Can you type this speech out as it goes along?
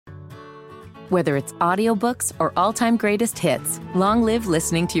Whether it's audiobooks or all-time greatest hits, long live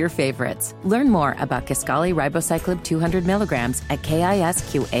listening to your favorites. Learn more about Kisqali Ribociclib 200 milligrams at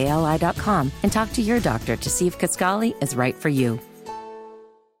KISQALI.com and talk to your doctor to see if Kisqali is right for you.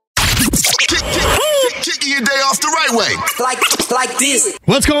 Kicking your day off the right way. Like this.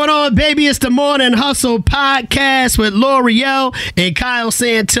 What's going on, baby? It's the Morning Hustle podcast with L'Oreal and Kyle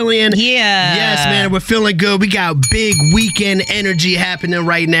Santillian. Yeah. Yes, man, we're feeling good. We got big weekend energy happening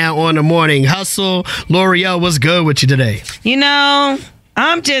right now on the Morning Hustle. L'Oreal, what's good with you today? You know,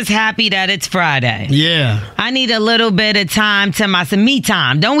 I'm just happy that it's Friday. Yeah. I need a little bit of time to myself. Me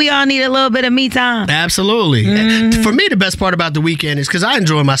time. Don't we all need a little bit of me time? Absolutely. Mm-hmm. For me, the best part about the weekend is because I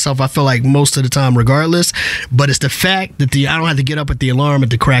enjoy myself, I feel like, most of the time regardless. But it's the fact that I don't have to get up at the alarm at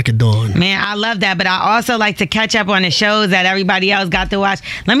the crack of dawn. Man, I love that. But I also like to catch up on the shows that everybody else got to watch.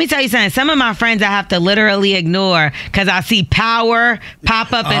 Let me tell you something. Some of my friends I have to literally ignore because I see Power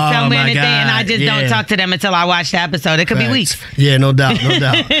pop up in somewhere in the day and I just don't talk to them until I watch the episode. It could be weeks. Yeah, no doubt. No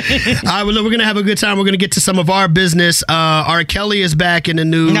doubt. All right, well, look, we're going to have a good time. We're going to get to some of our business. R. Kelly is back in the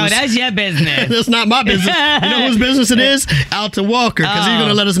news. No, that's your business. That's not my business. You know whose business it is? Alton Walker, because he's going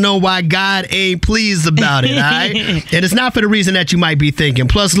to let us know why God ain't pleased about it, all right? And it's not for the reason that you might be thinking.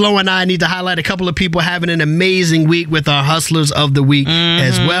 Plus, Lo and I need to highlight a couple of people having an amazing week with our Hustlers of the Week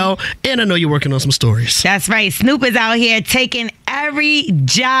as well. And I know you're working on some stories. That's right. Snoop is out here taking everybody's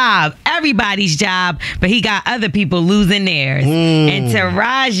job, but he got other people losing theirs. And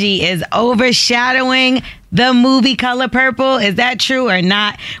Taraji is overshadowing the movie Color Purple. Is that true or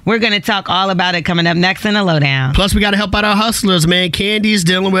not? We're going to talk all about it coming up next in the Lowdown. Plus, we got to help out our hustlers, man. Candy's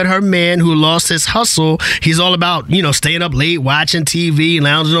dealing with her man who lost his hustle. He's all about, staying up late, watching TV,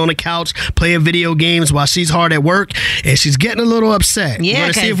 lounging on the couch, playing video games while she's hard at work, and she's getting a little upset. Yeah, we're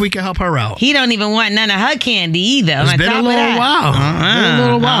going to see if we can help her out. He don't even want none of her candy either. It's been a little while.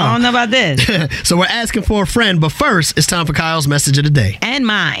 I don't know about this. So we're asking for a friend, but first, it's time for Kyle's message of the day. And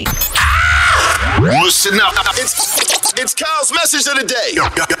mine. Listen up. It's Kyle's message of the day. You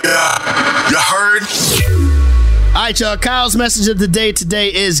heard? All right, y'all. Kyle's message of the day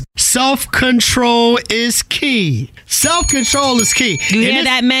today is self-control is key. Self-control is key. You hear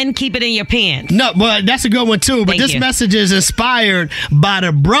that, men? Keep it in your pants. No, but that's a good one, too. But this message is inspired by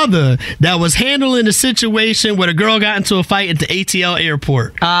the brother that was handling the situation where the girl got into a fight at the ATL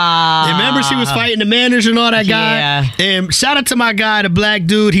airport. Remember she was fighting the manager and all that guy? Yeah. And shout out to my guy, the black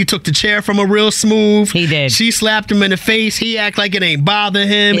dude. He took the chair from her real smooth. He did. She slapped him in the face. He act like it ain't bother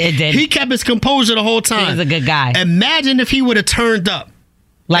him. It did. He kept his composure the whole time. He was a good guy. Imagine if he would have turned up.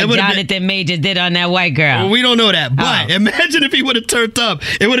 Like Jonathan Majors did on that white girl. Well, we don't know that. But imagine if he would have turned up.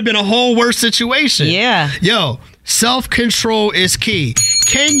 It would have been a whole worse situation. Yeah. Yo, self-control is key.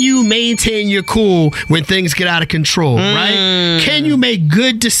 Can you maintain your cool when things get out of control, right? Can you make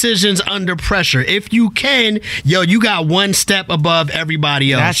good decisions under pressure? If you can, you got one step above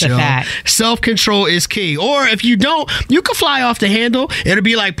everybody else. That's a fact. Self-control is key. Or if you don't, you can fly off the handle. It'll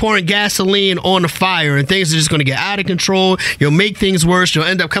be like pouring gasoline on the fire and things are just going to get out of control. You'll make things worse. You'll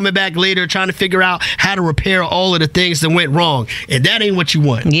end up coming back later trying to figure out how to repair all of the things that went wrong. And that ain't what you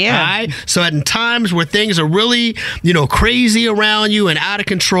want. Yeah. All right? So at times where things are really, crazy around you and out of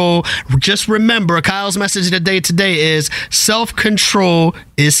control, just remember, Kyle's message of the day today is self-control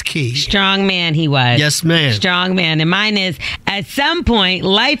is key. Strong man he was. Yes, ma'am. Strong man. And mine is, at some point,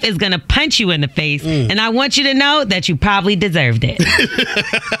 life is going to punch you in the face. And I want you to know that you probably deserved it.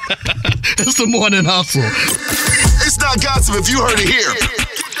 It's the Morning Hustle. It's not gossip if you heard it here.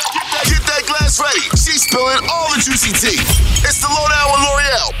 Get that glass ready. She's spilling all the juicy tea. It's the Lowdown with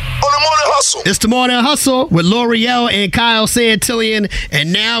L'Oreal on the Morning Hustle. It's the Morning Hustle with L'Oreal and Kyle Santillian.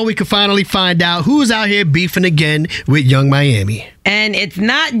 And now we can finally find out who's out here beefing again with Young Miami. And it's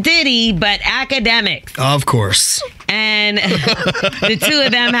not Diddy, but Akademiks. Of course. And the two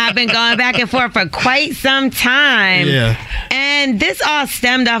of them have been going back and forth for quite some time. Yeah. And this all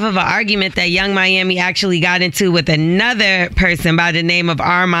stemmed off of an argument that Young Miami actually got into with another person by the name of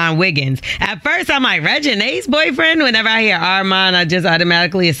Armand Wiggins. At first, I'm like, Regine's boyfriend? Whenever I hear Armand, I just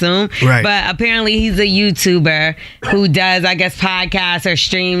automatically assume. Right. But apparently, he's a YouTuber who does, I guess, podcasts or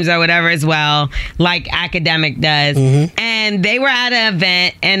streams or whatever as well, like Akademiks does. Mm-hmm. And they were at an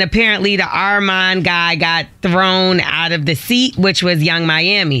event, and apparently the Armand guy got thrown out of the seat, which was Young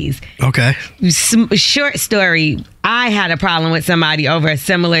Miami's. Okay. Short story. I had a problem with somebody over a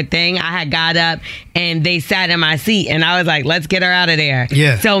similar thing. I had got up and they sat in my seat and I was like, let's get her out of there.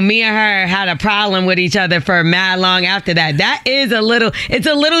 Yeah. So me and her had a problem with each other for mad long after that. That is it's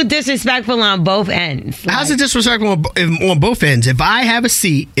a little disrespectful on both ends. How's it disrespectful on both ends? If I have a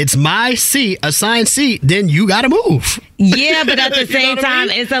seat, it's my seat, assigned seat, then you got to move. Yeah, but at the same time,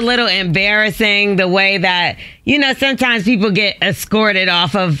 it's a little embarrassing the way that, sometimes people get escorted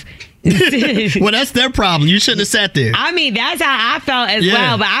off of. Well, that's their problem. You shouldn't have sat there. I mean, that's how I felt as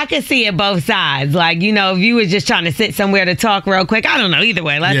well, but I could see it both sides. Like, if you were just trying to sit somewhere to talk real quick, I don't know. Either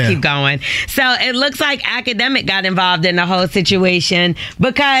way, let's keep going. So it looks like Akademiks got involved in the whole situation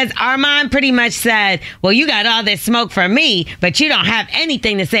because Armand pretty much said, well, you got all this smoke from me, but you don't have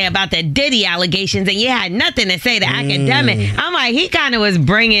anything to say about the Diddy allegations, and you had nothing to say to Akademiks. I'm like, he kind of was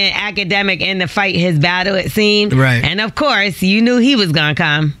bringing Akademiks in to fight his battle, it seemed. Right. And of course, you knew he was going to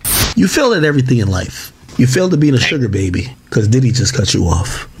come. You failed at everything in life. You failed at being a sugar baby because Diddy just cut you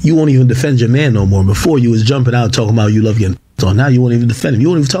off. You won't even defend your man no more. Before you was jumping out talking about you love getting on. Now you won't even defend him. You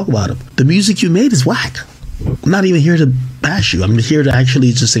won't even talk about him. The music you made is whack. I'm not even here to bash you. I'm here to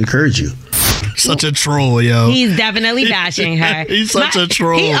actually just encourage you. Such a troll, yo. He's definitely bashing her. He's such a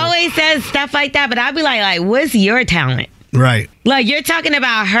troll. He always says stuff like that, but I'd be like, what's your talent? Right. Like, you're talking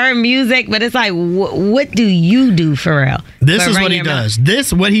about her music, but it's like, what do you do for real? This is what he does.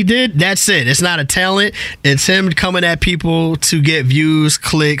 What he did, that's it. It's not a talent. It's him coming at people to get views,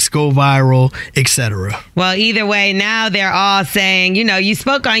 clicks, go viral, etc. Well, either way, now they're all saying, you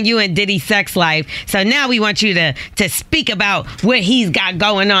spoke on you and Diddy's sex life, so now we want you to speak about what he's got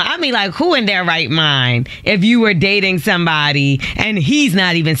going on. I mean, like, who in their right mind, if you were dating somebody and he's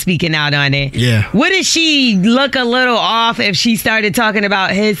not even speaking out on it? Yeah. Wouldn't she look a little off if she started talking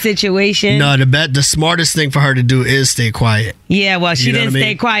about his situation? No, the smartest thing for her to do is stay quiet. Yeah, well, she didn't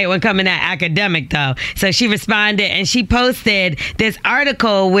stay quiet when coming at Akademiks, though. So she responded and she posted this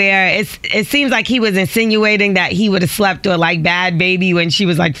article where it seems like he was insinuating that he would have slept with Bad Baby when she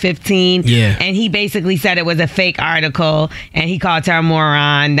was 15. Yeah. And he basically said it was a fake article and he called her a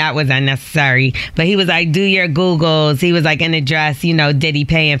moron. That was unnecessary. But he was like, do your Googles. He was in a dress, Diddy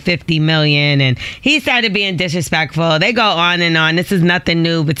paying $50 million. And he started being disrespectful. They go on and on. This is nothing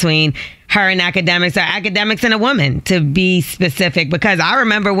new between her and Akademiks, or Akademiks and a woman, to be specific, because I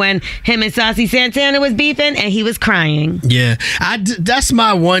remember when him and Saucy Santana was beefing and he was crying. Yeah, that's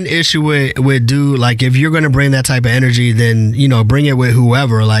my one issue with dude. Like, if you're going to bring that type of energy, then bring it with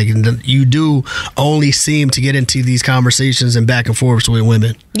whoever. Like, you do only seem to get into these conversations and back and forth with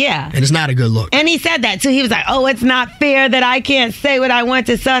women. Yeah, and it's not a good look. And he said that too. He was like, "Oh, it's not fair that I can't say what I want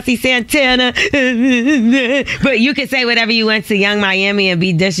to Saucy Santana, but you can say whatever you want to Young Miami and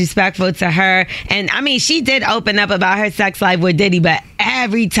be disrespectful to her." And I mean, she did open up about her sex life with Diddy, but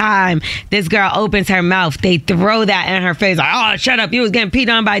every time this girl opens her mouth, they throw that in her face, like, "Oh, shut up, you was getting peed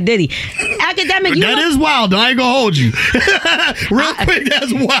on by Diddy." Akademiks, that is wild. I ain't gonna hold you. Real quick,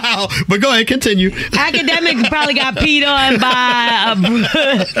 that's wild. But go ahead, continue. Akademiks probably got peed on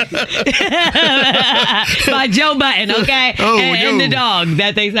by Joe Button, okay? And the dog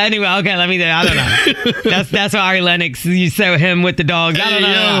that they said. Anyway, okay, I don't know. That's Ari Lennox. You said him with the dogs. I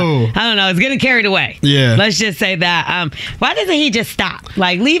don't know. It's getting carried away. Yeah. Let's just say that. Why doesn't he just stop?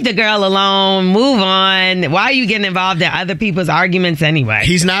 Leave the girl alone. Move on. Why are you getting involved in other people's arguments anyway?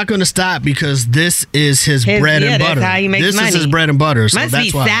 He's not going to stop because this is his bread and butter. That's how he makes money. This is his bread and butter. So Must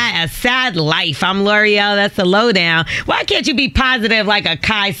that's be why. sad. A sad life. I'm L'Oreal. That's the lowdown. Why can't you be positive like a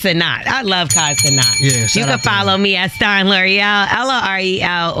Kai Cenat? I love Kai Cenat. Yeah, you can follow me at Starring L'Oreal,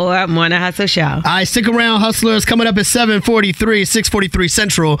 LOREL, or Morning Hustle Show. All right, stick around, hustlers. Coming up at 7:43, 6:43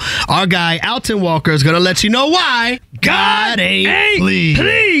 Central. Our guy Alton Walker is gonna let you know why God ain't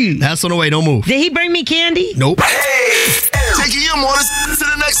please. That's on the way. Don't move. Did he bring me candy? Nope. Hey, taking your mornings to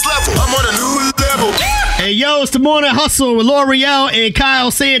the next level. I'm on a new level. Hey, yo, it's the Morning Hustle with L'Oreal and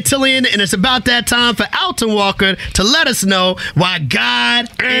Kyle Santillion, and it's about that time for Alton Walker to let us know why God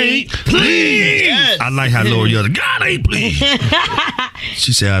ain't pleased. Yes. I like how L'Oreal, God ain't pleased.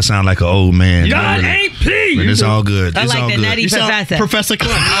 She said I sound like an old man. God ain't pleased. But it's all good. I It's like all the good. Nutty Professor. Professor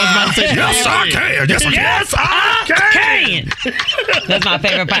Clem. I was about to say, Yes, I can. Yes, I can. That's my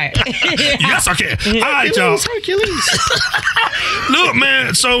favorite part. Yes, I can. All right, y'all. Look,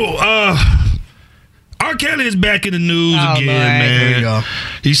 man. So, R. Kelly is back in the news again, man. There you go.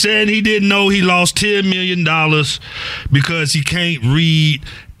 He said he didn't know he lost $10 million because he can't read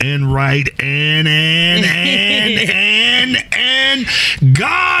and write and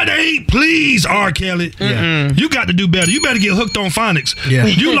God ain't pleased, R. Kelly. Yeah. You got to do better. You better get hooked on phonics. Yeah.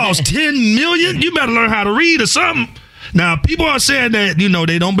 You lost $10 million. You better learn how to read or something. Now, people are saying that,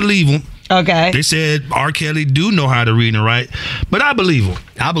 they don't believe him. Okay. They said R. Kelly do know how to read and write, but I believe him.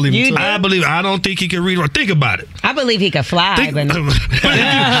 I believe him too. I don't think he can read or think about it. I believe he could fly. But think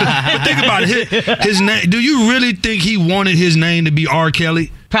about it. His name. Do you really think he wanted his name to be R.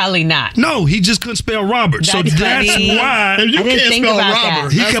 Kelly? Probably not. No, he just couldn't spell Robert. So that's why you can't spell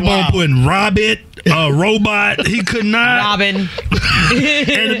Robert. He kept on putting Robert, robot. He could not. Robin.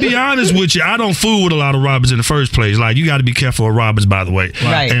 And to be honest with you, I don't fool with a lot of Roberts in the first place. Like, you got to be careful of Roberts, by the way.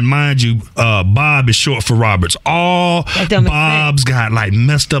 Right. And mind you, Bob is short for Roberts. All Bob's got like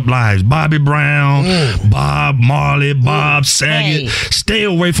messed up lives. Bobby Brown, Bob Marley, Bob Saget. Hey. Stay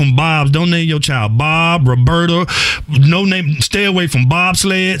away from Bob's. Don't name your child Bob, Roberta. No name. Stay away from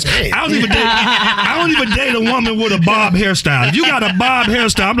bobsleds. Hey. I don't even date a woman with a bob hairstyle. If you got a bob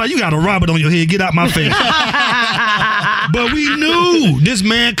hairstyle, I'm like, you got a Robert on your head. Get out my face. But we knew this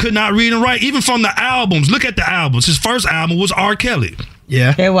man could not read and write, even from the albums. Look at the albums. His first album was R. Kelly.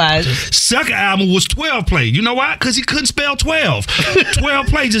 Yeah. It was. Second album was 12 play. You know why? Because he couldn't spell 12. 12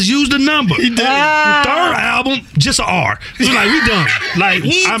 play, just use the number. He did. Third album, just an R. He's like, we done. Like,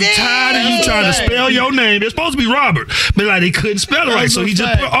 I'm tired of you trying to spell your name. It's supposed to be Robert. But like, they couldn't spell it right, so he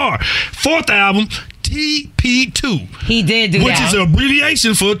just put R. Fourth album, TP2. He did do which that. is an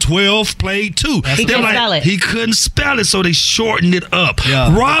abbreviation for 12 play 2. He couldn't spell it. He couldn't spell it, so they shortened it up.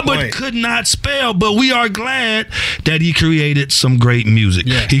 Yeah, Robert could not spell, but we are glad that he created some great music.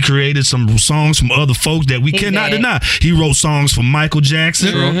 Yeah. He created some songs from other folks that we cannot deny. He wrote songs for Michael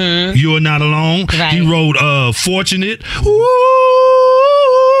Jackson. Mm-hmm. You're Not Alone. Right. He wrote Fortunate. Ooh,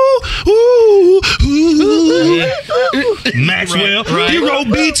 ooh, ooh. Maxwell. Right. He wrote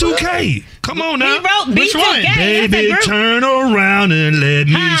B2K. Come on now. He wrote B2K. Baby, turn around and let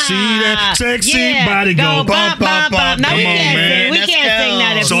me see that sexy body go. Bop, bop, bop. No, we can't sing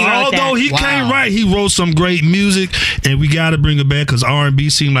that if so he wrote although that. he can't write, he wrote some great music, and we got to bring it back because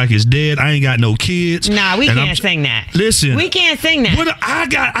R&B seemed like it's dead. I ain't got no kids. Nah, we can't sing that. Listen. We can't sing that. What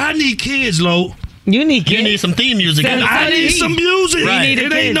I need kids, Lo. You need kids. You need some theme music. I need some music. Right.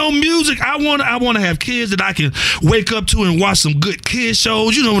 It ain't no music. I want to have kids that I can wake up to and watch some good kid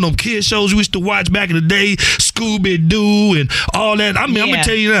shows. You know them kid shows we used to watch back in the day, Scooby-Doo and all that. I mean, I'm gonna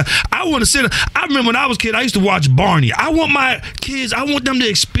tell you that. I want to sit. I remember when I was a kid, I used to watch Barney. I want my kids. I want them to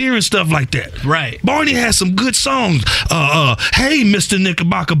experience stuff like that. Right. Barney has some good songs. Hey, Mr.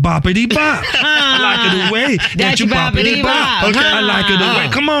 Knickerbocker Boppity Bop. I like it the way that you boppity bop. Okay. I like it the way.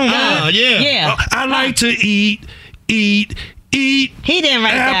 Come on, man. Yeah. I like to eat. He didn't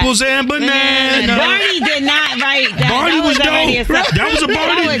write apples and bananas. Barney did not write that. Barney was dope. That was a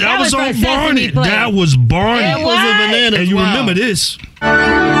Barney. That was on Barney. That was Barney. It was a banana. And you remember this.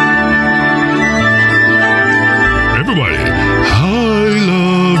 Everybody, I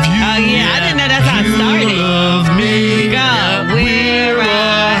love you. Oh, yeah. I didn't know that's how it started. You love me. Go. We're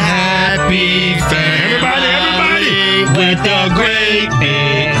a happy family. Everybody. With a great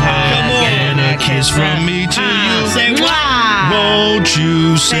big hug and a kiss from me to you. Say wow. Won't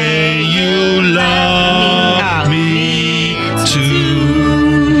you say you love me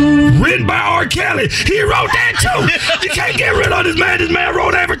too? Written by R. Kelly. He wrote that too. You can't get rid of this man. This man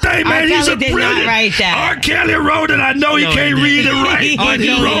wrote everything, man. He's a brilliant. R. Kelly wrote it. I know he can't read and write, but he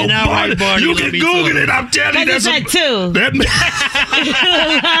wrote Barney. You can Google it. I'm telling you. That's a two. Love me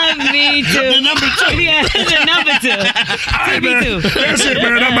too. The number 2. Yeah, the number 2. All right, man. That's it,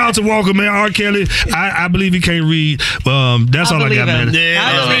 man. I'm about to walk him, man. R. Kelly. I believe he can't read. That's all I got, man. Yeah,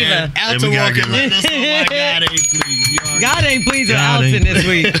 I believe him. Out to walking, man. Oh my God ain't pleased. God ain't pleased with Alton this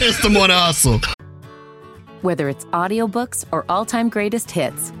week. It's the Morning Hustle. Whether it's audiobooks or all-time greatest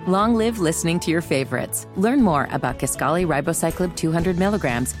hits, long live listening to your favorites. Learn more about Kisqali Ribociclib 200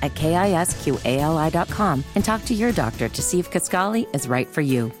 milligrams at KISQALI.com and talk to your doctor to see if Kisqali is right for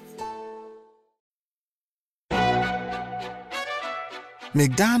you.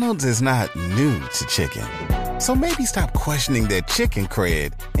 McDonald's is not new to chicken. So maybe stop questioning their chicken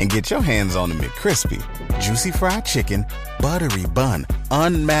cred and get your hands on the McCrispy. Juicy fried chicken, buttery bun,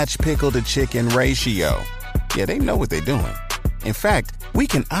 unmatched pickle to chicken ratio. Yeah, they know what they're doing. In fact, we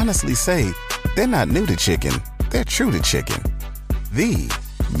can honestly say they're not new to chicken. They're true to chicken. The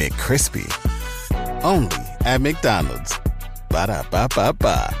McCrispy. Only at McDonald's.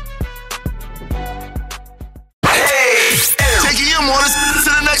 Ba-da-ba-ba-ba. Taking your mornings to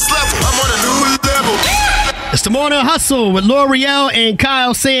the next level. I'm on a new level. It's the Morning Hustle with L'Oreal and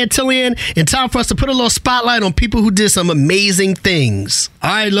Kyle Santillian, and time for us to put a little spotlight on people who did some amazing things. All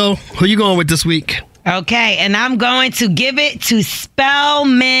right, Lo, who you going with this week? Okay, and I'm going to give it to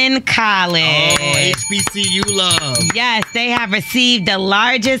Spelman College. Oh, HBCU love. Yes, they have received the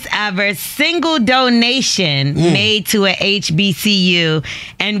largest ever single donation made to a HBCU,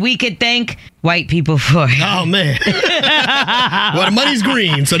 and we could thank white people for it. Oh, man. Well, the money's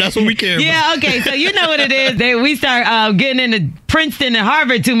green, so that's what we care about. Yeah, okay, so you know what it is. We start getting into Princeton and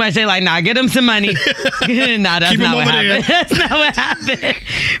Harvard too much. They're like, nah, get them some money. Nah, that's not what happened. That's not what happened.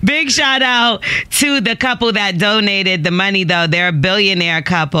 Big shout out to the couple that donated the money, though. They're a billionaire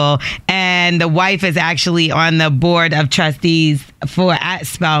couple, and the wife is actually on the board of trustees at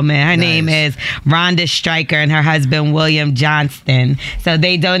Spelman. Her name is Rhonda Stryker, and her husband, William Johnston. So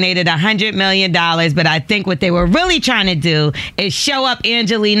they donated $100 million, but I think what they were really trying to do is show up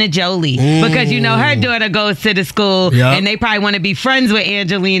Angelina Jolie, because, you know, her daughter goes to the school, and they probably want to be friends with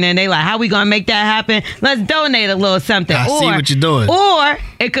Angelina, and they like, how we going to make that happen? Let's donate a little something. I see what you're doing. Or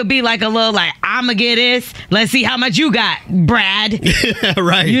it could be like a little like, I'm going to get this. Let's see how much you got, Brad.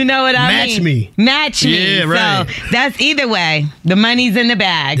 Right. You know what I Match mean? me. Match me. Yeah, right. So that's either way. The money's in the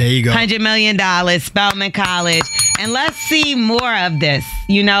bag. There you go. $100 million, Spelman College. And let's see more of this.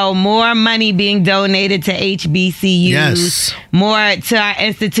 You know, more money being donated to HBCUs. Yes. More to our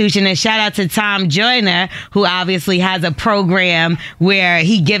institution. And shout out to Tom Joyner, who obviously has a program where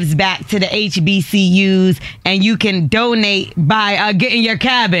he gives back to the HBCUs, and you can donate by getting your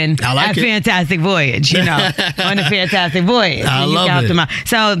cabin at Fantastic Voyage, you know, on the Fantastic Voyage. I love it.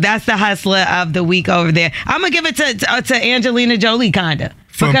 So that's the hustler of the week over there. I'm going to give it to Angelina Jolie, kind of.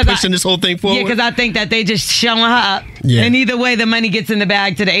 For pushing this whole thing forward? Yeah, because I think that they just showing her up. Yeah. And either way, the money gets in the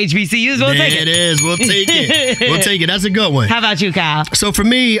bag to the HBCUs. We'll take it. There it is. We'll take it. We'll take it. That's a good one. How about you, Kyle? So for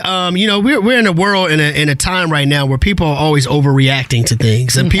me, you know, we're in a world, in a time right now where people are always overreacting to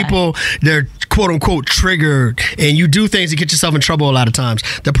things. And people, they're quote unquote triggered, and you do things to get yourself in trouble a lot of times.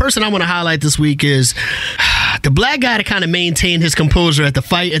 The person I want to highlight this week is the black guy that kind of maintained his composure at the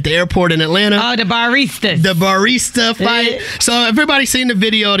fight at the airport in Atlanta. Oh, the barista. The barista fight. So everybody's seen the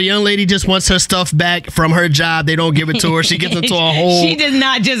video. The young lady just wants her stuff back from her job. They don't give it to her. She gets into a hole. She does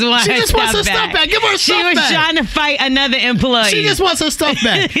not just want her stuff back. She just wants her stuff back. Give her stuff back. She was trying to fight another employee. She just wants her stuff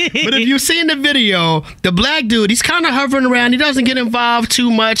back. But if you've seen the video, the black dude, he's kind of hovering around. He doesn't get involved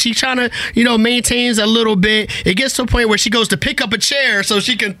too much. He's trying to, you know, maintains a little bit. It gets to a point where she goes to pick up a chair so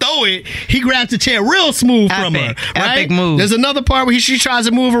she can throw it. He grabs the chair real smooth from her. Right? Epic move. There's another part where she tries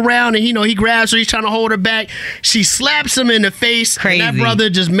to move around, and, you know, he grabs her. He's trying to hold her back. She slaps him in the face. Crazy. And that brother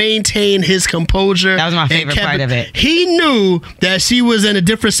just maintained his composure. That was my favorite part of it. He knew that she was in a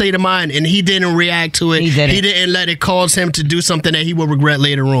different state of mind, and he didn't react to it. He didn't let it cause him to do something that he will regret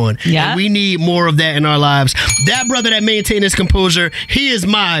later on. Yeah. And we need more of that in our lives. That brother that maintained his composure, he is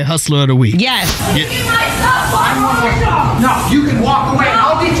my hustler of the week. Yes. Yeah. Give me my stuff. I want my stuff. No, you can walk away.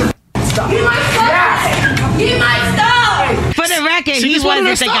 I'll get your stuff. Give me my stuff. Yes. Give me my stuff. For the record, he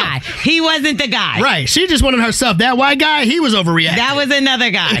wasn't the guy. He wasn't the guy. Right. She just wanted her stuff. That white guy, he was overreacting. That was another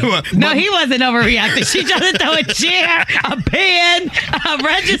guy. No, he wasn't overreacting. She tried to throw a chair, a pen, a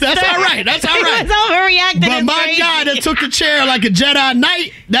register. That's all right. That's all right. He was overreacting. But my guy that took the chair like a Jedi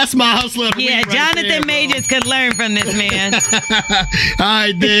Knight, that's my hustler of the week. Jonathan Majors could learn from this man. All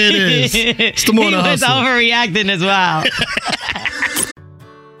right, there it is. It's the morning hustle. He was overreacting as well.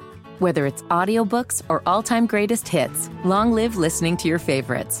 Whether it's audiobooks or all-time greatest hits, long live listening to your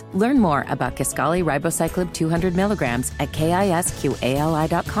favorites. Learn more about Kisqali Ribociclib 200 milligrams at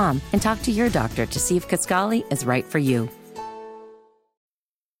KISQALI.com and talk to your doctor to see if Kisqali is right for you.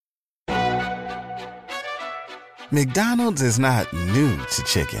 McDonald's is not new to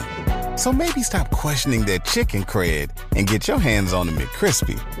chicken. So maybe stop questioning their chicken cred and get your hands on the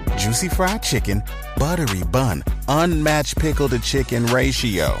McCrispy. Juicy fried chicken, buttery bun, unmatched pickle to chicken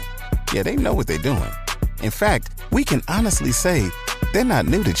ratio. Yeah, they know what they're doing. In fact, we can honestly say they're not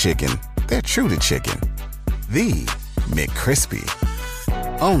new to chicken. They're true to chicken. The McCrispy.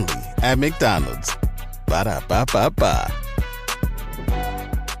 Only at McDonald's. Ba-da-ba-ba-ba.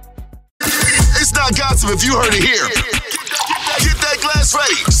 It's not gossip if you heard it here. Get that glass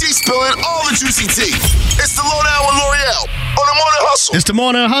ready. She's spilling all the juicy tea. It's the Lowdown with L'Oreal on the Morning Hustle. It's the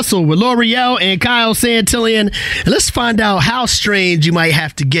Morning Hustle with L'Oreal and Kyle Santillian. And let's find out how strange you might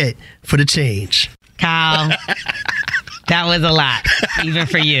have to get for the change. Kyle, that was a lot, even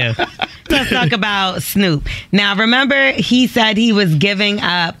for you. Let's talk about Snoop. Now, remember, he said he was giving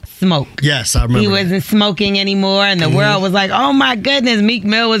up smoke. Yes, I remember. He wasn't smoking anymore, and the world was like, oh my goodness, Meek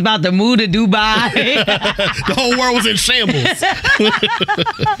Mill was about to move to Dubai. The whole world was in shambles.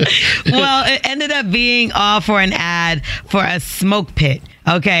 Well, it ended up being all for an ad for a smoke pit.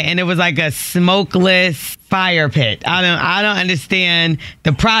 Okay, and it was like a smokeless fire pit. I don't understand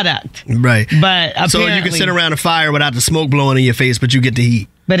the product. Right. But apparently, so you can sit around a fire without the smoke blowing in your face, but you get the heat.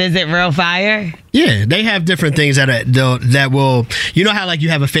 But is it real fire? Yeah, they have different things that will. You know how like you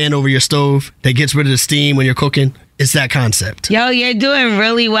have a fan over your stove that gets rid of the steam when you're cooking? It's that concept. Yo, you're doing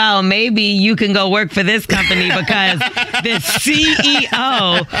really well. Maybe you can go work for this company because the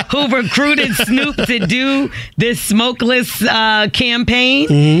CEO who recruited Snoop to do this Smokeless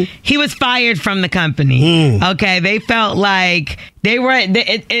campaign, he was fired from the company. Okay, they felt like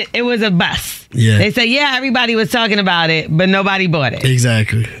it was a bust. Yeah. They said, yeah, everybody was talking about it, but nobody bought it.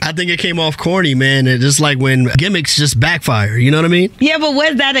 Exactly. I think it came off corny, man. It's just like when gimmicks just backfire. You know what I mean? Yeah, but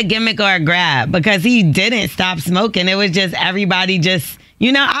was that a gimmick or a grab? Because he didn't stop smoking. It was just everybody just...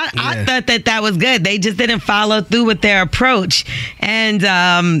 You know, I thought that was good. They just didn't follow through with their approach. And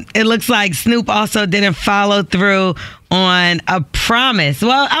it looks like Snoop also didn't follow through on a promise.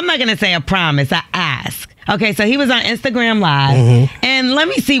 Well, I'm not going to say a promise, I ask. Okay, so he was on Instagram Live. And let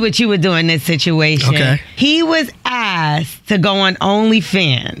me see what you would do in this situation. Okay. He was asked to go on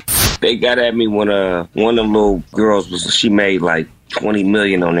OnlyFans. They got at me when one of them little girls she made like 20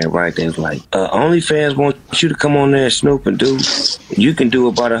 million on there, right? They was like, OnlyFans want you to come on there and Snoop and do. You can do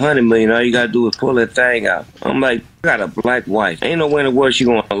about 100 million. All you gotta do is pull that thing out. I'm like, I got a black wife. Ain't no way in the world she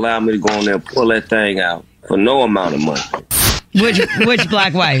gonna allow me to go on there and pull that thing out for no amount of money. Which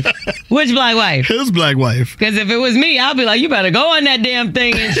black wife? Which black wife? His black wife. Because if it was me, I'd be like, you better go on that damn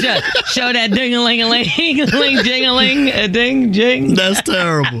thing and show that ding-a-ling-a-ling, jing-a-ling, a ding-jing. That's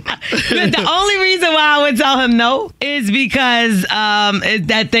terrible. But the only reason why I would tell him no is because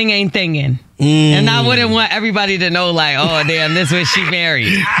that thing ain't thinging. And I wouldn't want everybody to know, like, oh, damn, this was she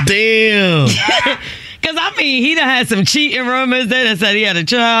married. Damn. Because, I mean, he done had some cheating rumors. They done said he had a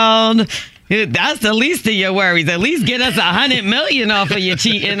child. That's the least of your worries. At least get us 100 million off of your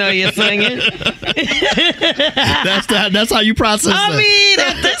cheating or your swinging. That's how you process it. I mean,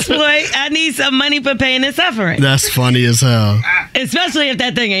 at this point, I need some money for pain and suffering. That's funny as hell. Especially if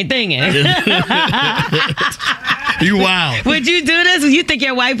that thing ain't thinging. You wild. Would you do this? You think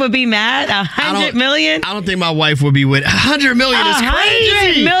your wife would be mad? 100 million? I don't think my wife would be with 100 million is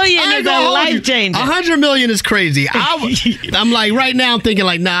crazy. 100 million is a life changer. 100 million is crazy. I'm like, right now, I'm thinking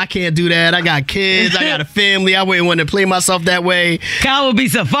like, nah, I can't do that. I got kids. I got a family. I wouldn't want to play myself that way. Kyle will be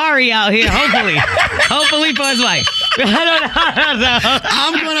safari out here, hopefully. Hopefully for his wife.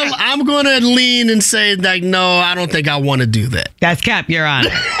 I'm gonna lean and say like, no, I don't think I want to do that. That's cap, Your Honor.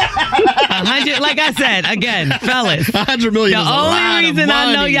 100, like I said, again, fellas. 100 million. The is a only lot reason of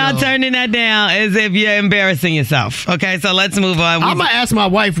money, I know y'all turning that down is if you're embarrassing yourself. Okay, so let's move on. I'm gonna ask my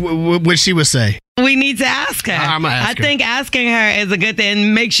wife what she would say. We need to ask her. I think asking her is a good thing.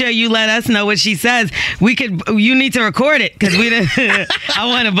 And make sure you let us know what she says. You need to record it because I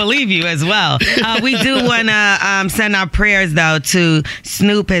want to believe you as well. We do want to send our prayers though to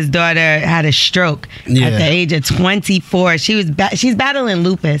Snoop. His daughter had a stroke at the age of 24. She's battling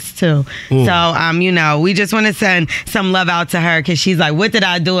lupus too. Ooh. So we just want to send some love out to her because she's like, what did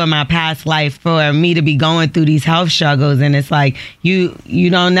I do in my past life for me to be going through these health struggles? And it's like you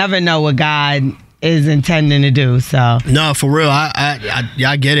don't never know what God is intending to do. So no, for real,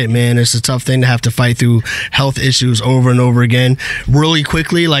 I get it, man. It's a tough thing to have to fight through health issues over and over again really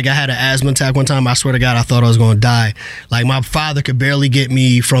quickly. Like I had an asthma attack one time. I swear to God, I thought I was going to die. Like my father could barely get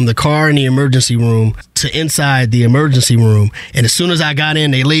me from the car in the emergency room to inside the emergency room, and as soon as I got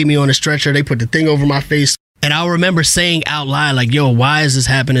in, they laid me on a stretcher. They put the thing over my face. And I remember saying out loud, like, yo, why is this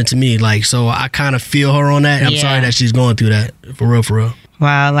happening to me? Like, so I kind of feel her on that. I'm sorry that she's going through that. For real, for real.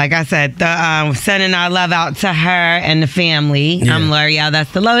 Well, like I said, sending our love out to her and the family. Yeah. I'm L'Oreal.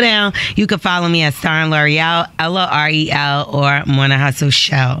 That's the lowdown. You can follow me at Star and L'Oreal, LOREL, or Morning Hustle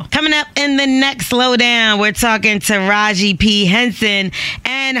Show. Coming up in the next lowdown, we're talking to Taraji P. Henson,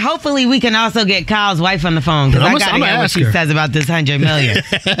 and hopefully we can also get Kyle's wife on the phone because I got to hear what she says about this 100 million.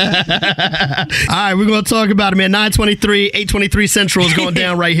 All right, we're going to talk about it, man. 9:23, 8:23 Central is going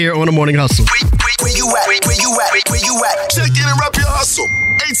down right here on the Morning Hustle. Where you at? Where you at? Where you at? Check in and rep your hustle.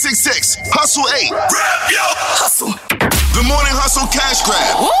 866-HUSTLE-8. Rep your hustle. The Morning Hustle Cash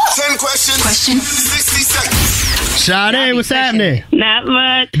Grab. 10 questions. 60 seconds. Sade, what's happening? Not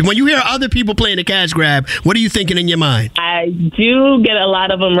much. When you hear other people playing the cash grab, what are you thinking in your mind? I do get a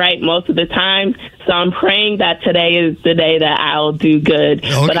lot of them right most of the time, so I'm praying that today is the day that I'll do good.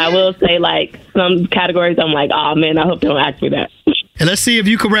 Okay. But I will say, like, some categories I'm like, oh, man, I hope they don't ask me that. And let's see if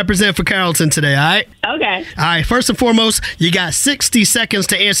you can represent for Carrollton today, all right? Okay. All right, first and foremost, you got 60 seconds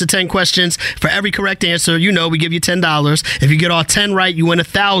to answer 10 questions. For every correct answer, we give you $10. If you get all 10 right, you win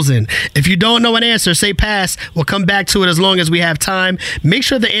 $1,000. If you don't know an answer, say pass. We'll come back to it as long as we have time. Make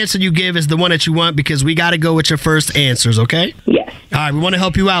sure the answer you give is the one that you want because we got to go with your first answers, okay? Yes. All right, we want to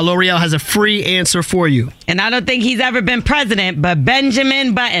help you out. L'Oreal has a free answer for you. And I don't think he's ever been president, but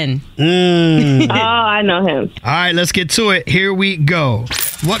Benjamin Button. Oh, I know him. All right, let's get to it. Here we go.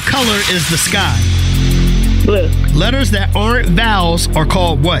 What color is the sky? Blue. Letters that aren't vowels are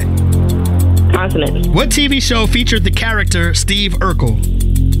called what? Consonant. What TV show featured the character Steve Urkel?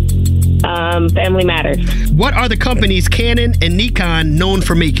 Family Matters. What are the companies Canon and Nikon known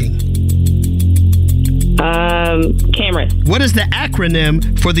for making? Cameras. What is the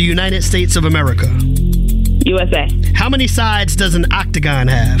acronym for the United States of America? USA. How many sides does an octagon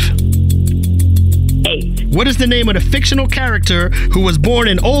have? 8. What is the name of the fictional character who was born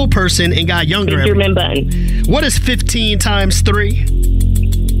an old person and got younger? Benjamin Button. What is 15 times 3?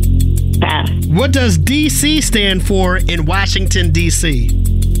 Pass. What does DC stand for in Washington, D.C.?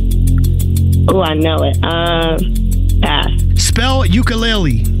 Oh, I know it. Pass. Spell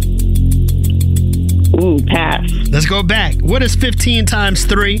ukulele. Ooh, pass. Let's go back. What is 15 times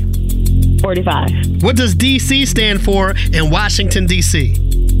 3? 45. What does DC stand for in Washington, D.C.?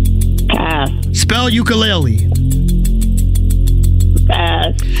 Pass. Spell ukulele.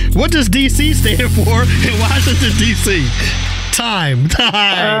 Pass. What does DC stand for in Washington, D.C.? Time.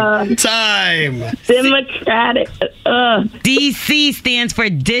 Democratic. DC stands for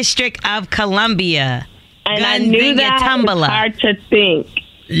District of Columbia. And I knew that. It's hard to think.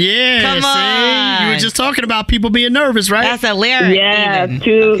 Yeah, Come on. You were just talking about people being nervous, right? That's a lyric. Yeah,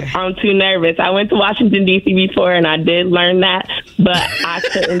 Okay. I'm too nervous. I went to Washington, D.C. before, and I did learn that, but I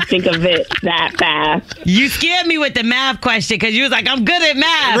couldn't think of it that fast. You scared me with the math question because you was like, I'm good at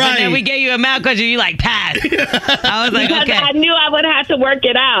math. Right. And then we gave you a math question, you like, pass. I was like, Because okay. I knew I would have to work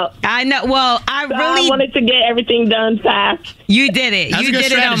it out. I know. Well, So I wanted to get everything done fast. You did it. That's you a good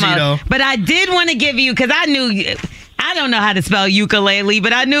did it strategy, almost. though. But I did want to give you, because I knew... I don't know how to spell ukulele,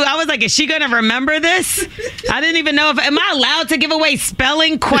 but I was like, is she going to remember this? I didn't even know am I allowed to give away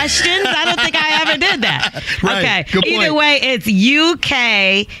spelling questions? I don't think I ever did that. Right. Okay. Good point. Either way, it's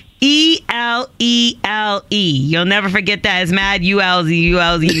UKELELE. You'll never forget that. It's mad ULZ.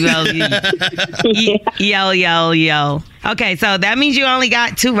 Okay, so that means you only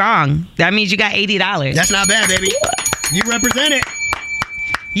got 2 wrong. That means you got $80. That's not bad, baby. You represent it.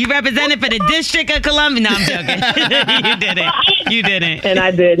 You represented for the District of Columbia. No, I'm joking. You didn't. You didn't. And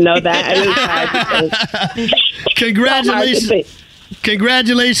I did know that. It was hard to think. Congratulations.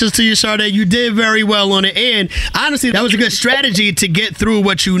 Congratulations to you, Sade. You did very well on it. And honestly, that was a good strategy to get through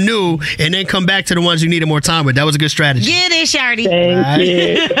what you knew and then come back to the ones you needed more time with. That was a good strategy. Get it, Shardy. Thank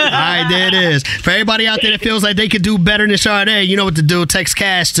you. All right, there it is. For everybody out there that feels like they could do better than Sade, you know what to do. Text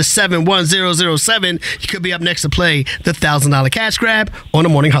cash to 71007. You could be up next to play the $1,000 cash grab on the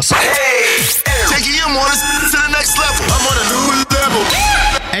Morning Hustle. Taking your mornings to the next level. I'm on a new level.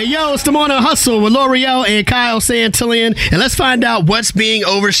 Hey, yo, it's the Morning Hustle with L'Oreal and Kyle Santillian. And let's find out what's being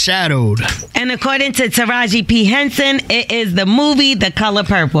overshadowed. And according to Taraji P. Henson, it is the movie The Color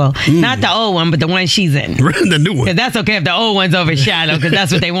Purple. Not the old one, but the one she's in. The new one. Because that's okay if the old one's overshadowed, because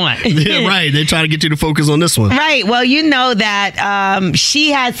that's what they want. Yeah, right. They're trying to get you to focus on this one. Right. Well, you know that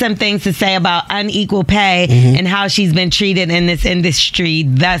she had some things to say about unequal pay and how she's been treated in this industry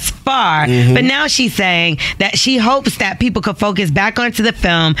thus far. But now she's saying that she hopes that people could focus back onto the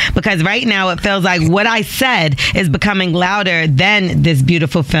film because right now it feels like what I said is becoming louder than this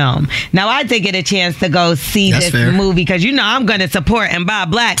beautiful film. Now, I did get a chance to go see That's this fair. movie because, you know, I'm going to support and buy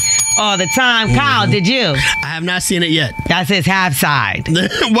black all the time. Kyle, did you? I have not seen it yet. That's his half side.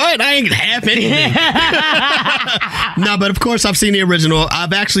 What? I ain't half anything. No, but of course I've seen the original.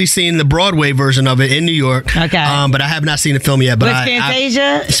 I've actually seen the Broadway version of it in New York. Okay. But I have not seen the film yet. But Was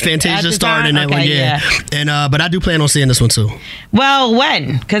Fantasia? It's Fantasia at the starred in time? that one, Okay, yeah. And but I do plan on seeing this one too. Well,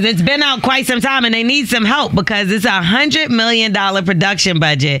 when? Because it's been out quite some time and they need some help because it's $100 million production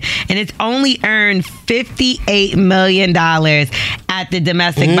budget and it's only earned $58 million at the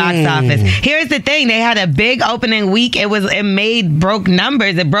domestic box office. Here's the thing. They had a big opening week. It broke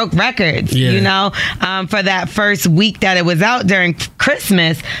numbers. It broke records, Yeah. you know, for that first week that it was out during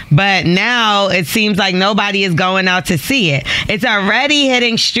Christmas. But now it seems like nobody is going out to see it. It's already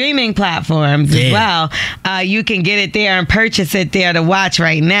hitting streaming platforms as well. You can get it there and purchase it there to watch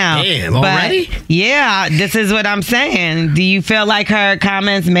right now. Damn, already? But, yeah, this is what I'm saying. Do you feel like her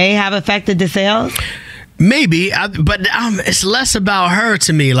comments may have affected the sales? Maybe, but it's less about her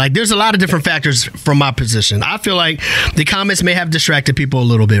to me. Like, there's a lot of different factors from my position. I feel like the comments may have distracted people a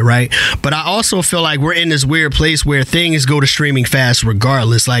little bit, right? But I also feel like we're in this weird place where things go to streaming fast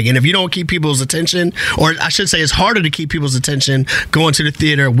regardless. Like, and if you don't keep people's attention, or I should say it's harder to keep people's attention going to the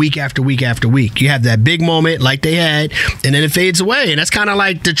theater week after week after week. You have that big moment like they had, and then it fades away. And that's kind of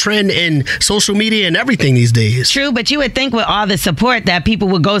like the trend in social media and everything these days. True, but you would think with all the support that people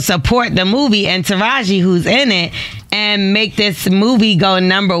would go support the movie, and Taraji, who's in it, and make this movie go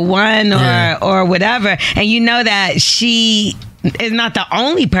number one or whatever. And you know that she is not the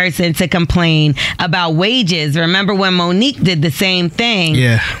only person to complain about wages. Remember when Monique did the same thing?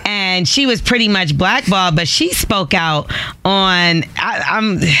 Yeah. And she was pretty much blackballed, but she spoke out on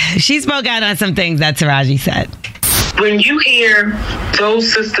she spoke out on some things that Taraji said. When you hear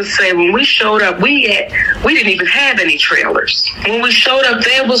those sisters say, when we showed up, we didn't even have any trailers. When we showed up,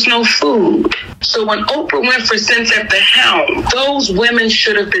 there was no food. So when Oprah Winfrey sits at the helm, those women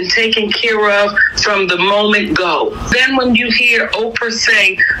should have been taken care of from the moment go. Then when you hear Oprah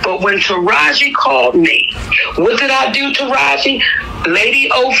say, but when Taraji called me, what did I do, Taraji? Lady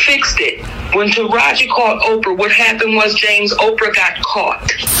O fixed it. When Taraji called Oprah, what happened was, James, Oprah got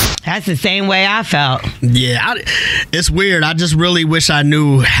caught. That's the same way I felt. Yeah, it's weird. I just really wish I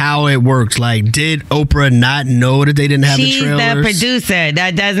knew how it works. Like, did Oprah not know that they didn't have the trailers? She's the producer.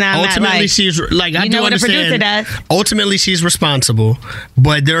 That does not matter. Ultimately, she's like, I do understand. What a producer does. Ultimately, she's responsible,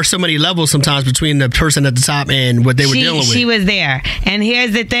 but there are so many levels sometimes between the person at the top and what they were dealing with. She was there, and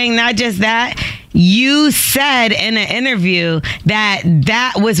here's the thing: not just that. You said in an interview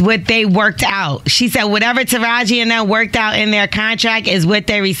that was what they worked out. She said whatever Taraji and them worked out in their contract is what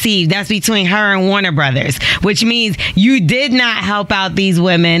they received. That's between her and Warner Brothers, which means you did not help out these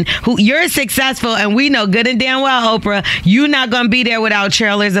women who you're successful, and we know good and damn well, Oprah, you're not going to be there without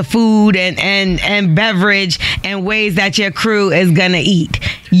trailers of food and beverage and ways that your crew is going to eat.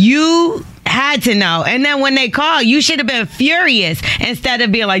 You had to know. And then when they call, you should have been furious instead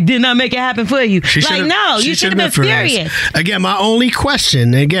of being like, did not make it happen for you. Like, no, you should have been furious. Again, my only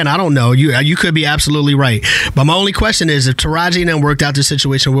question, again, I don't know, you could be absolutely right, but my only question is, if Taraji and them worked out the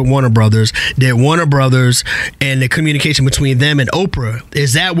situation with Warner Brothers, did Warner Brothers and the communication between them and Oprah,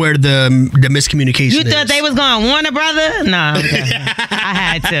 is that where the miscommunication is? You thought they was going Warner Brother? No, okay. I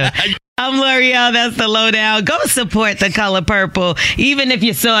had to. I'm L'Oreal. That's the lowdown. Go support The Color Purple. Even if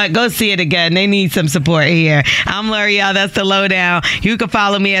you saw it, go see it again. They need some support here. I'm L'Oreal. That's the lowdown. You can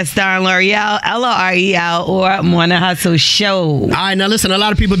follow me at Star L'Oreal, L'Oreal, or Morning Hustle Show. All right, now listen, a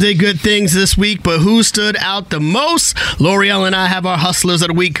lot of people did good things this week, but who stood out the most? L'Oreal and I have our Hustlers of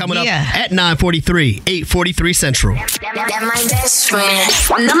the Week coming up at 9:43, 8:43 Central. That's my best friend.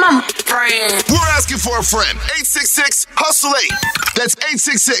 I'm my friend. We're asking for a friend. 866-HUSTLE-8. That's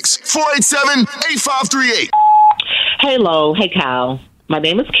 866-487-8538. Hey, Lo. Hey, Kyle. My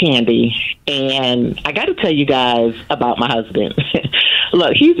name is Candy, and I got to tell you guys about my husband.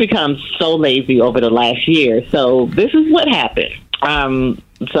 Look, he's become so lazy over the last year, so this is what happened.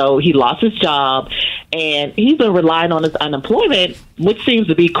 So he lost his job, and he's been relying on his unemployment, which seems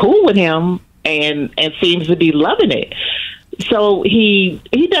to be cool with him, and seems to be loving it. So he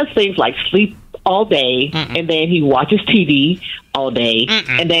does things like sleep all day, and then he watches TV all day,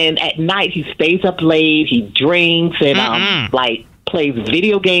 and then at night he stays up late, he drinks, and like plays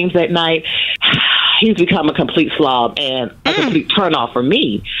video games at night. He's become a complete slob and a complete turnoff for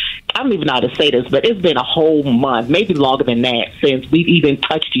me. I don't even know how to say this, but it's been a whole month, maybe longer than that, since we've even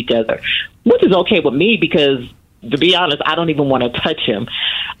touched each other, which is okay with me because, to be honest, I don't even want to touch him.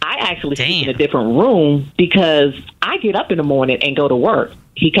 I actually sleep in a different room because I get up in the morning and go to work.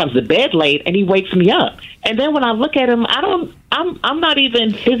 He comes to bed late and he wakes me up. And then when I look at him, I'm not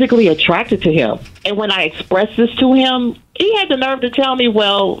even physically attracted to him. And when I express this to him, he had the nerve to tell me,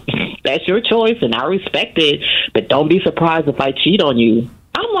 well, that's your choice and I respect it, but don't be surprised if I cheat on you.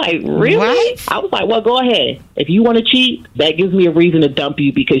 I'm like, really? What? I was like, well, go ahead. If you want to cheat, that gives me a reason to dump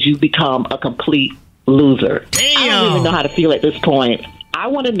you because you've become a complete loser. Damn. I don't even know how to feel at this point. I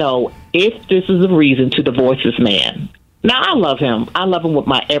want to know if this is a reason to divorce this man. Now, I love him. I love him with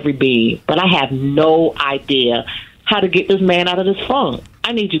my every being, but I have no idea how to get this man out of this funk.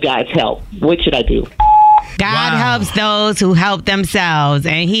 I need you guys' help. What should I do? God helps those who help themselves,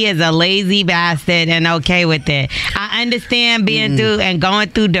 and he is a lazy bastard and okay with it. I understand being through and going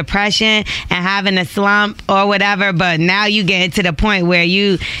through depression and having a slump or whatever, but now you get to the point where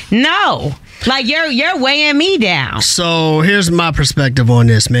you know Like you're weighing me down. So here's my perspective on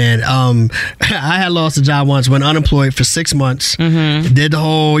this, man. I had lost a job once, went unemployed for 6 months, did the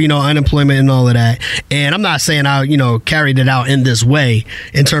whole, unemployment and all of that. And I'm not saying I, carried it out in this way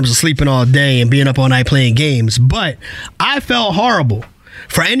in terms of sleeping all day and being up all night playing games, but I felt horrible.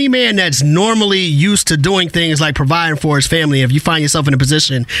 For any man that's normally used to doing things like providing for his family, if you find yourself in a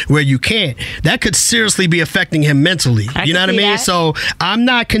position where you can't, that could seriously be affecting him mentally. You know what I mean? That. So I'm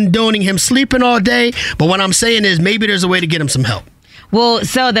not condoning him sleeping all day, but what I'm saying is maybe there's a way to get him some help. Well,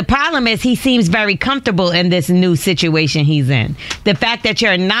 so the problem is he seems very comfortable in this new situation he's in. The fact that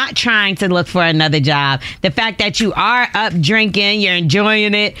you're not trying to look for another job, the fact that you are up drinking, you're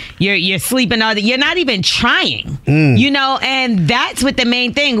enjoying it, you're sleeping all day, you're not even trying, and that's what the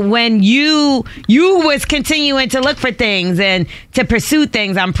main thing. When you was continuing to look for things and to pursue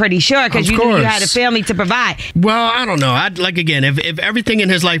things, I'm pretty sure, because you knew you had a family to provide. Well, I don't know. If everything in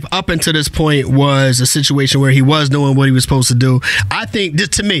his life up until this point was a situation where he was doing what he was supposed to do, I think,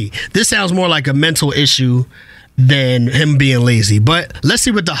 to me, this sounds more like a mental issue than him being lazy. But let's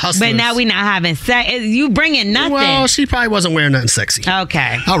see what the hustlers... But now we're not having sex. You bringing nothing. Well, she probably wasn't wearing nothing sexy.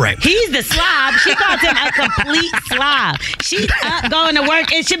 Okay. All right. He's the slob. She called him a complete slob. She's up going to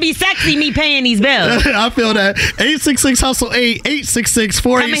work. It should be sexy, me paying these bills. I feel that. 866-HUSTLE-8,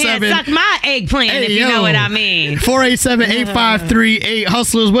 866-487... Come here and suck my eggplant, if you know what I mean. 487-8538.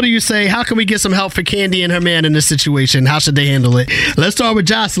 Hustlers, what do you say? How can we get some help for Candy and her man in this situation? How should they handle it? Let's start with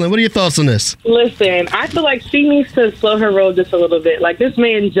Jocelyn. What are your thoughts on this? Listen, I feel like she needs to slow her roll just a little bit. Like, this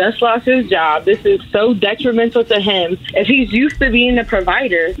man just lost his job. This is so detrimental to him. If he's used to being the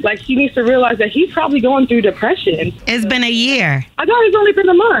provider, like, she needs to realize that he's probably going through depression. It's been a year. I thought it's only been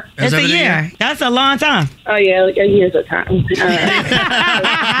a month. It's a year. That's a long time. Oh, yeah, like a year's a time.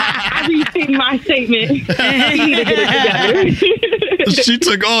 I received my statement. He need to get it together. She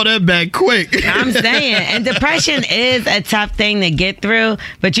took all that back quick. I'm saying, and depression is a tough thing to get through,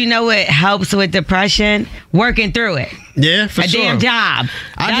 but you know what helps with depression? Working through it. Yeah, for sure. A damn job.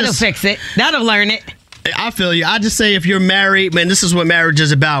 That'll fix it. That'll learn it. I feel you. I just say if you're married, man, this is what marriage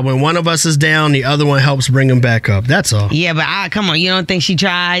is about. When one of us is down, the other one helps bring them back up. That's all. Yeah, but come on, you don't think she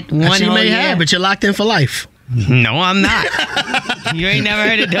tried She may have, but you're locked in for life. No, I'm not. You ain't never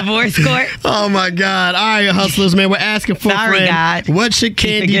heard of divorce court? Oh, my God. All right, hustlers, man. We're asking for a friend. God. What should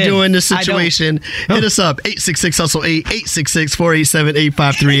Candy do in this situation? Hit us up. 866-HUSTLE-8,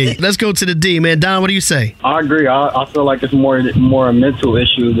 866-487-8538. Let's go to the D, man. Don, what do you say? I agree. I feel like it's more a mental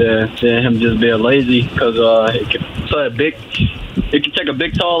issue than him just being lazy, because it can take a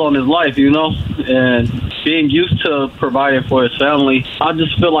big toll on his life, and being used to providing for his family, I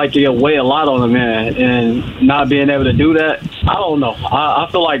just feel like it'll weigh a lot on a man, and not being able to do that, I don't know. I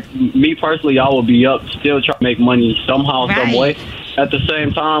feel like, me personally, I would be up still trying to make money somehow, some way. At the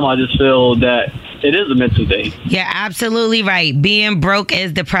same time, I just feel that it is a mental thing. You're absolutely right. Being broke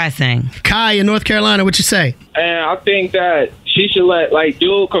is depressing. Kai in North Carolina, what you say? And I think that she should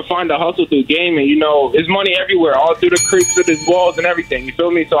dude could find the hustle through gaming. There's money everywhere, all through the creeks, through his walls and everything. You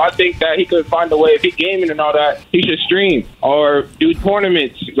feel me? So I think that he could find a way. If he gaming and all that, he should stream or do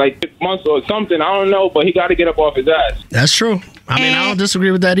tournaments, like 6 months or something. I don't know, but he got to get up off his ass. That's true. I mean, I don't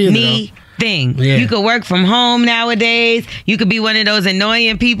disagree with that either. Thing. Yeah. You could work from home nowadays. You could be one of those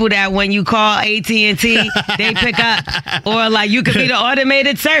annoying people that when you call AT&T, they pick up. Or you could be the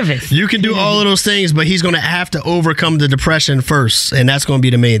automated service. You can do all of those things, but he's going to have to overcome the depression first, and that's going to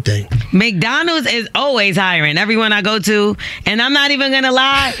be the main thing. McDonald's is always hiring. Everyone I go to, and I'm not even going to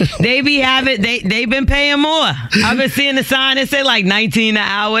lie, they've been paying more. I've been seeing the sign that say $19 an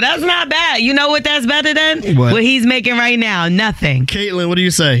hour. That's not bad. You know what that's better than? What he's making right now? Nothing. Caitlin, what do you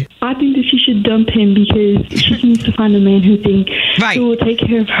say? I think that she should dump him because she needs to find a man who will take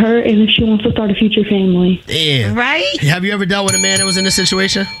care of her and if she wants to start a future family. Damn. Right? Have you ever dealt with a man that was in this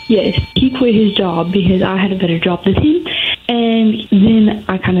situation? Yes. He quit his job because I had a better job than him. And then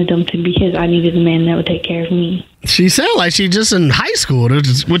I kind of dumped him because I needed a man that would take care of me. She sounds like she's just in high school,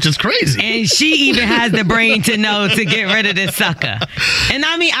 which is crazy. And she even has the brain to know to get rid of this sucker. And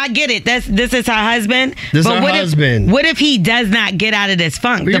I mean, I get it. This is her husband. This is her husband. What if he does not get out of this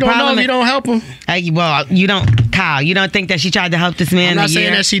funk? You don't know if you don't help him. You don't, Kyle. You don't think that she tried to help this man? I'm not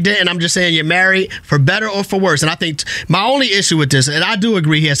saying that she didn't. I'm just saying you're married for better or for worse. And I think my only issue with this, and I do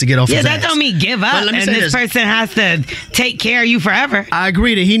agree he has to get off his ass. Yeah, that don't mean give up. Let me and say this person has to take care of you forever. I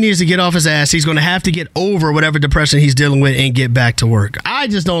agree that he needs to get off his ass. He's going to have to get over whatever depression he's dealing with and get back to work. I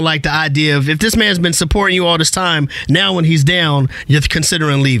just don't like the idea of if this man's been supporting you all this time, now when he's down, you're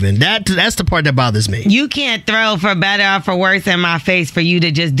considering leaving. That's the part that bothers me. You can't throw for better or for worse in my face for you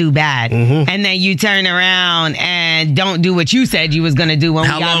to just do bad. Mm-hmm. And then you turn around and don't do what you said you was going to do when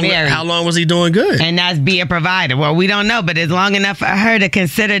we got married. How long was he doing good? And that's be a provider. Well, we don't know, but it's long enough for her to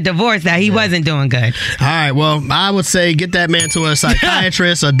consider divorce that he wasn't doing good. All right, well, I would say get that man to a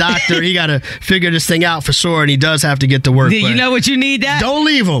psychiatrist, a doctor. He got to figure this thing out for sure, and he does have to get to work. You know what you need that? Don't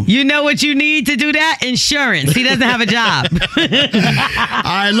leave him. You know what you need to do that? Insurance. He doesn't have a job. All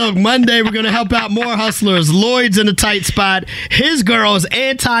right, look, Monday we're going to help out more hustlers. Lloyd's in a tight spot. His girl's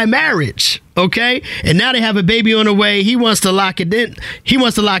anti-marriage. Okay, and now they have a baby on the way. He wants to lock it in. He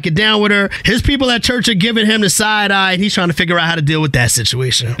wants to lock it down with her. His people at church are giving him the side eye, and he's trying to figure out how to deal with that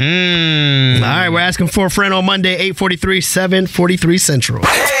situation. All right, we're asking for a friend on Monday, 8:43, 7:43 Central.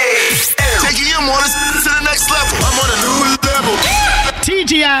 Hey, taking your mornings to the next level. I'm on a new level.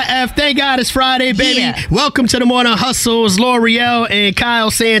 TGIF, thank God it's Friday, baby. Yeah. Welcome to the Morning Hustles, L'Oreal and Kyle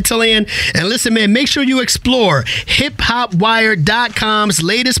Santillan. And listen, man, make sure you explore hiphopwire.com's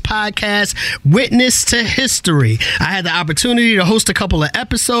latest podcast, Witness to History. I had the opportunity to host a couple of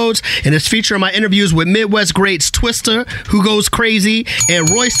episodes, and it's featuring my interviews with Midwest greats Twister, Who Goes Crazy, and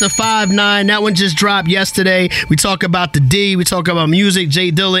Royce the 5'9". That one just dropped yesterday. We talk about the D, we talk about music, Jay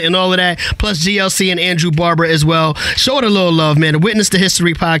Dillon, and all of that, plus GLC and Andrew Barber as well. Show it a little love, man. The Witness to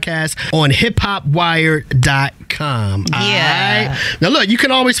History podcast on hiphopwire.com. Yeah. All right? Now, look, you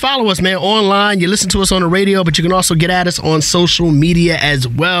can always follow us, man, online. You listen to us on the radio, but you can also get at us on social media as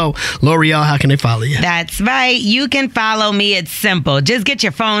well. L'Oreal, how can they follow you? That's right. You can follow me. It's simple. Just get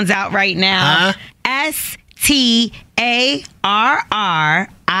your phones out right now. STARRING,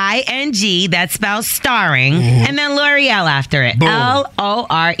 that spells starring, and then L'Oreal after it. LOREL.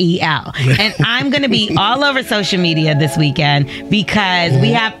 And I'm going to be all over social media this weekend because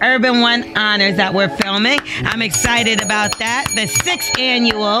we have Urban One Honors that we're filming. I'm excited about that. The 6th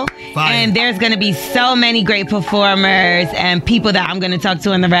annual. Fire. And there's going to be so many great performers and people that I'm going to talk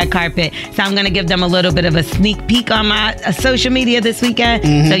to on the red carpet. So I'm going to give them a little bit of a sneak peek on my social media this weekend.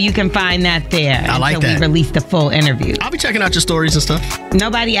 So you can find that there. I like that. We release the full interview. I'll be checking out your stories and stuff.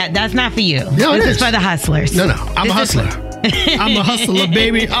 That's not for you. No, this is for the hustlers. No, I'm a hustler. I'm a hustler,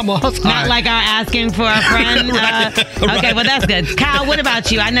 baby. I'm a hustler. Not like our asking for a friend. Okay, well, that's good. Kyle, what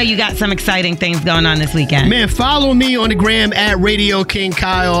about you? I know you got some exciting things going on this weekend. Man, follow me on the gram at Radio King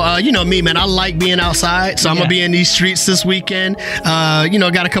Kyle. You know me, man. I like being outside, so I'm going to be in these streets this weekend.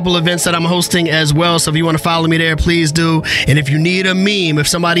 Got a couple events that I'm hosting as well, so if you want to follow me there, please do. And if you need a meme, if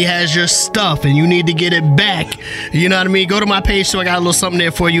somebody has your stuff and you need to get it back, you know what I mean? Go to my page, so I got a little something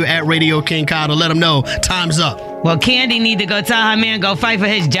there for you at Radio King Kyle to let them know time's up. Well, Candy need to go tell her man go fight for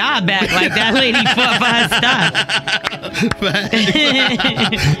his job back like that lady fought for her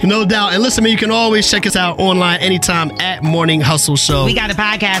stuff. No doubt. And listen, man, you can always check us out online anytime at Morning Hustle Show. We got a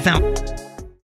podcast on